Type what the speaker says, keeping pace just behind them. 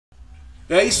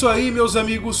É isso aí, meus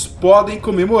amigos, podem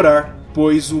comemorar,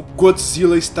 pois o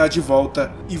Godzilla está de volta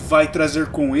e vai trazer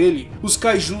com ele os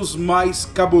kaijus mais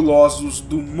cabulosos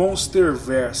do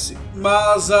Monsterverse.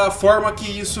 Mas a forma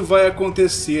que isso vai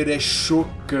acontecer é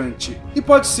chocante. E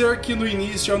pode ser que no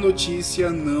início a notícia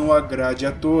não agrade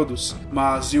a todos,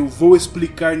 mas eu vou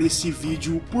explicar nesse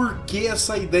vídeo o porquê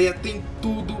essa ideia tem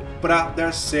tudo para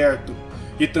dar certo.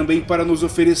 E também para nos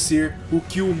oferecer o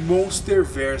que o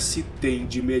Monsterverse tem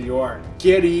de melhor.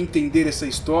 Querem entender essa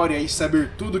história e saber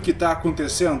tudo o que está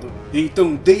acontecendo?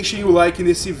 Então deixem o like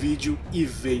nesse vídeo e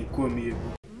vem comigo.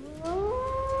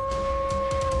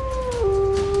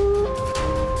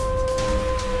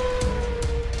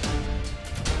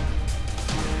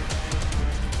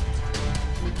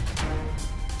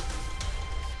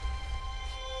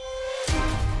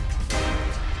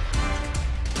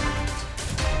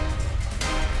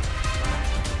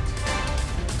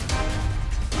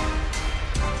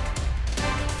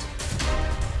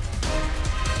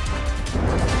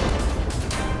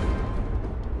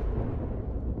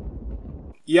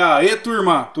 E aí,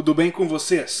 turma, tudo bem com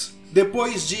vocês?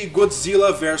 Depois de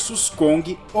Godzilla vs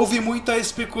Kong, houve muita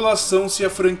especulação se a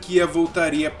franquia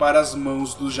voltaria para as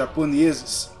mãos dos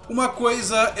japoneses. Uma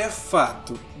coisa é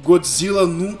fato, Godzilla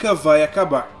nunca vai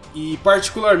acabar. E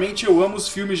particularmente eu amo os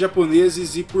filmes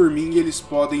japoneses e por mim eles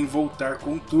podem voltar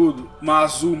com tudo.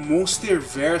 Mas o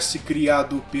Monsterverse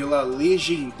criado pela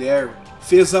Legendary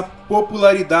fez a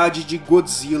popularidade de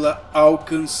Godzilla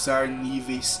alcançar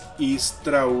níveis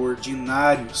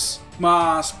extraordinários.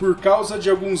 Mas por causa de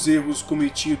alguns erros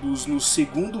cometidos no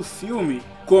segundo filme,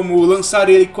 como lançar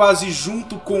ele quase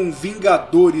junto com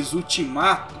Vingadores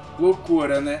Ultimato,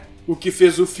 loucura, né? O que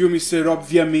fez o filme ser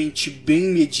obviamente bem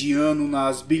mediano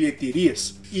nas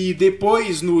bilheterias. E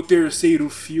depois, no terceiro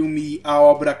filme, a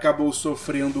obra acabou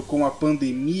sofrendo com a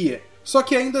pandemia. Só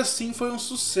que ainda assim foi um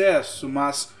sucesso,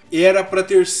 mas era para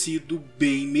ter sido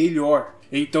bem melhor.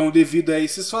 Então, devido a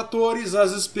esses fatores,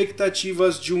 as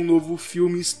expectativas de um novo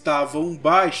filme estavam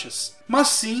baixas. Mas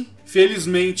sim,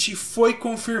 felizmente foi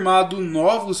confirmado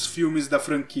novos filmes da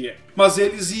franquia. Mas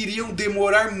eles iriam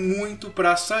demorar muito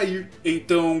para sair.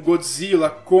 Então Godzilla,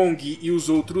 Kong e os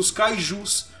outros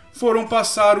kaijus foram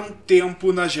passar um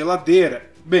tempo na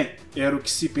geladeira. Bem, era o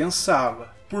que se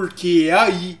pensava. Porque é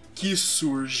aí que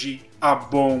surge a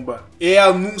bomba. É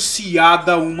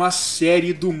anunciada uma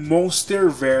série do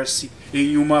Monsterverse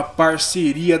em uma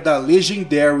parceria da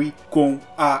Legendary com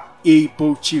a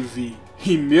Apple TV.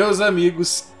 E meus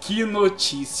amigos, que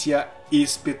notícia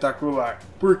espetacular.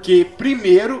 Porque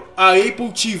primeiro, a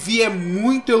Apple TV é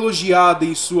muito elogiada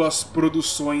em suas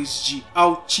produções de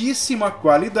altíssima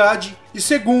qualidade. E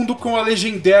segundo, com a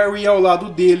Legendary ao lado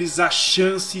deles, a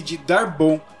chance de dar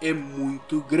bom é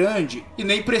muito grande. E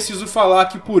nem preciso falar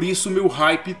que por isso meu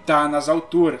hype tá nas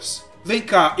alturas. Vem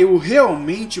cá, eu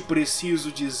realmente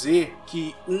preciso dizer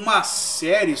que uma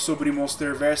série sobre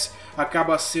Monsterverse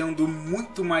acaba sendo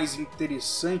muito mais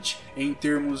interessante em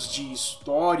termos de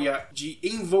história, de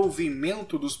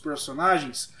envolvimento dos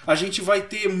personagens. A gente vai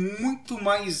ter muito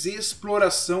mais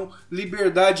exploração,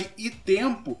 liberdade e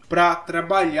tempo para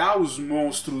trabalhar os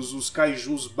monstros, os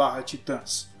kaijus barra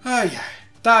titãs. Ai ai.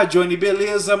 Tá, Johnny,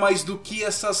 beleza, mas do que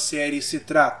essa série se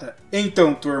trata?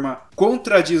 Então, turma,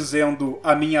 contradizendo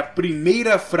a minha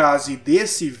primeira frase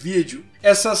desse vídeo,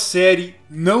 essa série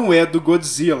não é do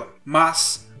Godzilla,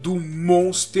 mas do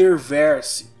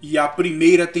Monsterverse. E a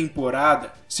primeira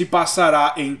temporada se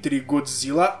passará entre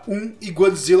Godzilla 1 e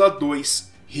Godzilla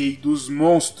 2, Rei dos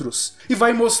Monstros. E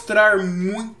vai mostrar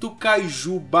muito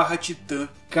kaiju barra titã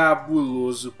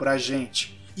cabuloso pra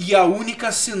gente. E a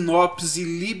única sinopse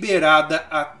liberada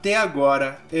até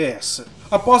agora é essa.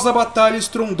 Após a batalha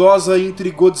estrondosa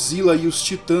entre Godzilla e os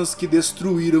titãs que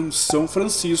destruíram São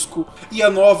Francisco e a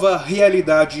nova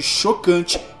realidade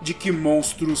chocante de que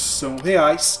monstros são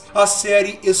reais, a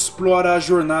série explora a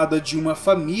jornada de uma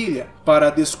família para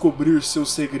descobrir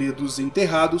seus segredos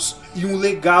enterrados e um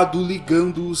legado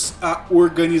ligando-os à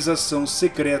organização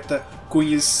secreta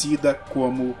conhecida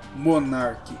como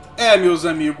Monarch. É, meus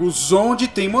amigos, onde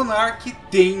tem Monarch,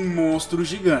 tem monstro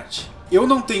gigante. Eu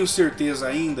não tenho certeza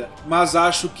ainda, mas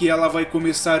acho que ela vai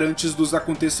começar antes dos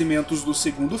acontecimentos do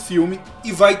segundo filme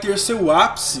e vai ter seu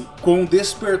ápice com o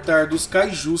despertar dos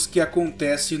kaijus que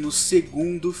acontece no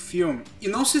segundo filme. E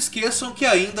não se esqueçam que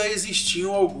ainda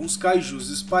existiam alguns kaijus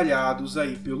espalhados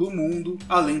aí pelo mundo,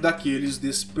 além daqueles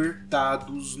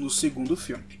despertados no segundo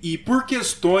filme. E por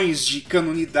questões de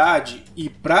canonidade e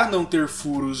para não ter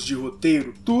furos de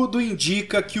roteiro, tudo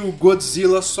indica que o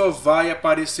Godzilla só vai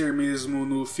aparecer mesmo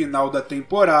no final da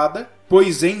temporada,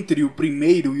 pois entre o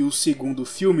primeiro e o segundo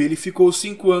filme ele ficou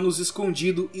 5 anos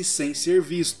escondido e sem ser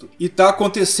visto. E tá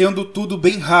acontecendo tudo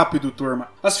bem rápido, turma.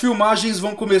 As filmagens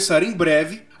vão começar em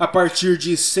breve, a partir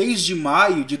de 6 de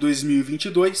maio de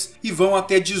 2022 e vão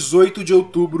até 18 de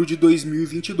outubro de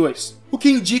 2022. O que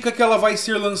indica que ela vai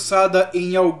ser lançada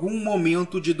em algum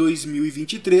momento de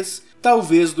 2023,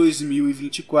 talvez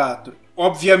 2024.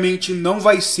 Obviamente não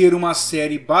vai ser uma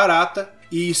série barata,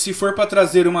 e se for para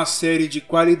trazer uma série de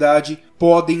qualidade,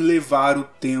 podem levar o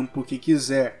tempo que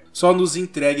quiser. Só nos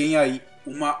entreguem aí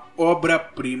uma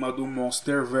obra-prima do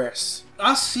Monsterverse.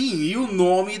 Ah sim, e o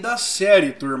nome da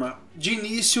série, turma? De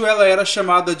início ela era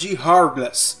chamada de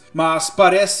Hourglass, mas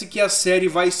parece que a série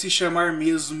vai se chamar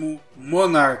mesmo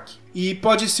Monarch. E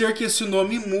pode ser que esse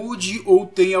nome mude ou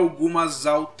tenha algumas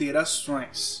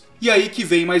alterações. E aí que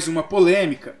vem mais uma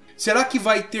polêmica. Será que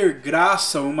vai ter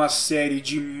graça uma série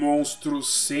de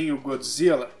monstros sem o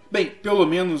Godzilla? Bem, pelo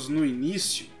menos no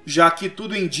início, já que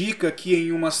tudo indica que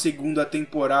em uma segunda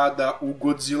temporada o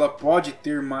Godzilla pode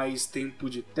ter mais tempo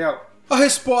de tela. A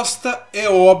resposta é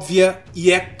óbvia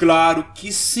e é claro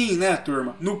que sim, né,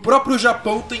 turma? No próprio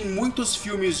Japão tem muitos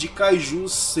filmes de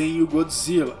kaijus sem o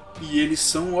Godzilla, e eles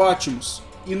são ótimos.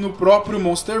 E no próprio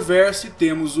Monsterverse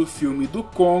temos o filme do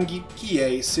Kong, que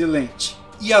é excelente.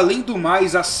 E além do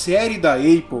mais, a série da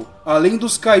Apple, além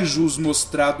dos kaijus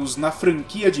mostrados na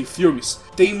franquia de filmes,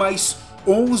 tem mais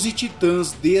 11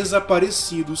 titãs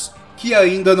desaparecidos que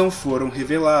ainda não foram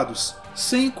revelados.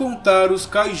 Sem contar os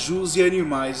kaijus e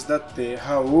animais da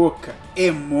Terra Oca.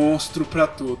 É monstro pra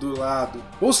todo lado.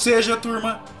 Ou seja,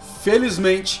 turma,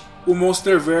 felizmente, o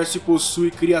Monsterverse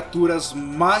possui criaturas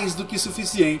mais do que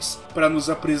suficientes para nos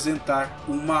apresentar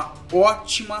uma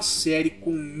ótima série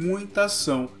com muita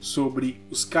ação sobre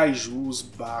os kaijus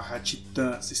 /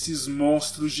 titãs, esses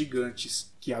monstros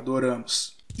gigantes que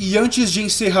adoramos. E antes de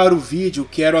encerrar o vídeo,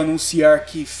 quero anunciar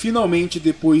que finalmente,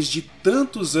 depois de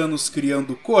tantos anos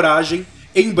criando coragem,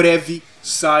 em breve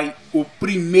sai o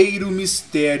primeiro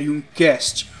Mysterium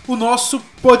Cast, o nosso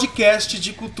podcast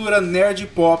de cultura nerd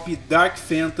pop, dark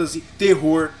fantasy,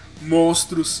 terror,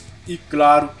 monstros e,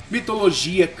 claro,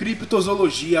 mitologia,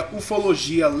 criptozoologia,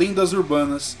 ufologia, lendas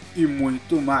urbanas e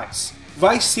muito mais.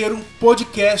 Vai ser um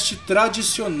podcast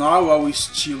tradicional ao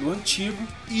estilo antigo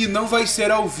e não vai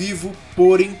ser ao vivo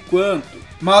por enquanto,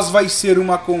 mas vai ser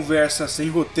uma conversa sem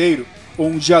roteiro,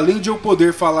 onde além de eu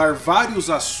poder falar vários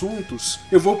assuntos,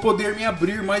 eu vou poder me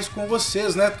abrir mais com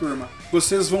vocês, né, turma?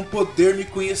 Vocês vão poder me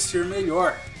conhecer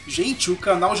melhor. Gente, o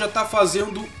canal já tá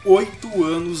fazendo 8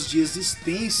 anos de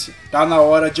existência. Tá na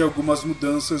hora de algumas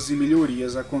mudanças e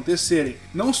melhorias acontecerem.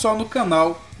 Não só no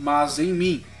canal, mas em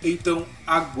mim. Então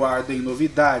aguardem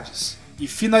novidades. E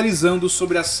finalizando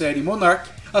sobre a série Monarch,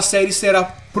 a série será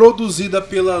produzida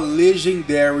pela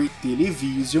Legendary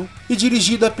Television e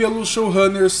dirigida pelos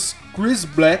showrunners Chris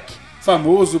Black,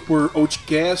 famoso por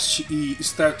Outcast e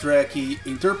Star Trek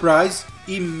Enterprise,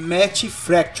 e Matt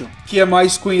Fraction, que é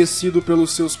mais conhecido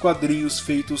pelos seus quadrinhos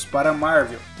feitos para a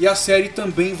Marvel. E a série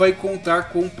também vai contar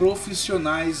com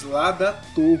profissionais lá da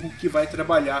Torre que vai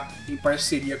trabalhar em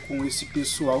parceria com esse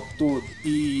pessoal todo.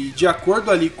 E de acordo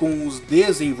ali com os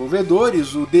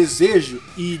desenvolvedores, o desejo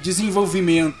e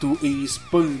desenvolvimento em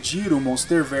expandir o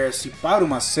Monsterverse para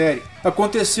uma série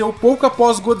aconteceu pouco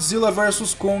após Godzilla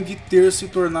vs Kong ter se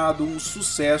tornado um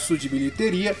sucesso de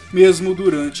bilheteria, mesmo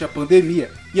durante a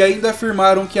pandemia. E ainda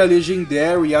afirmaram que a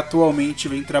Legendary atualmente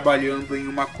vem trabalhando em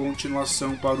uma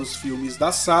continuação para os filmes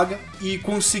da saga e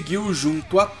conseguiu,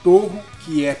 junto à Toho,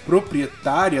 que é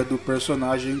proprietária do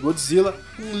personagem Godzilla,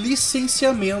 um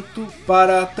licenciamento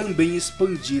para também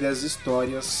expandir as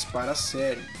histórias para a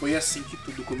série. Foi assim que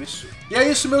tudo começou. E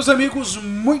é isso, meus amigos,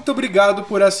 muito obrigado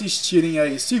por assistirem a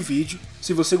esse vídeo.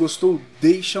 Se você gostou,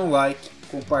 deixa um like,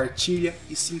 compartilha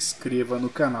e se inscreva no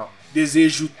canal.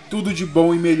 Desejo tudo de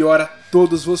bom e melhor a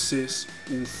todos vocês.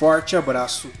 Um forte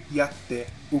abraço e até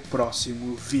o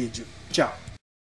próximo vídeo. Tchau!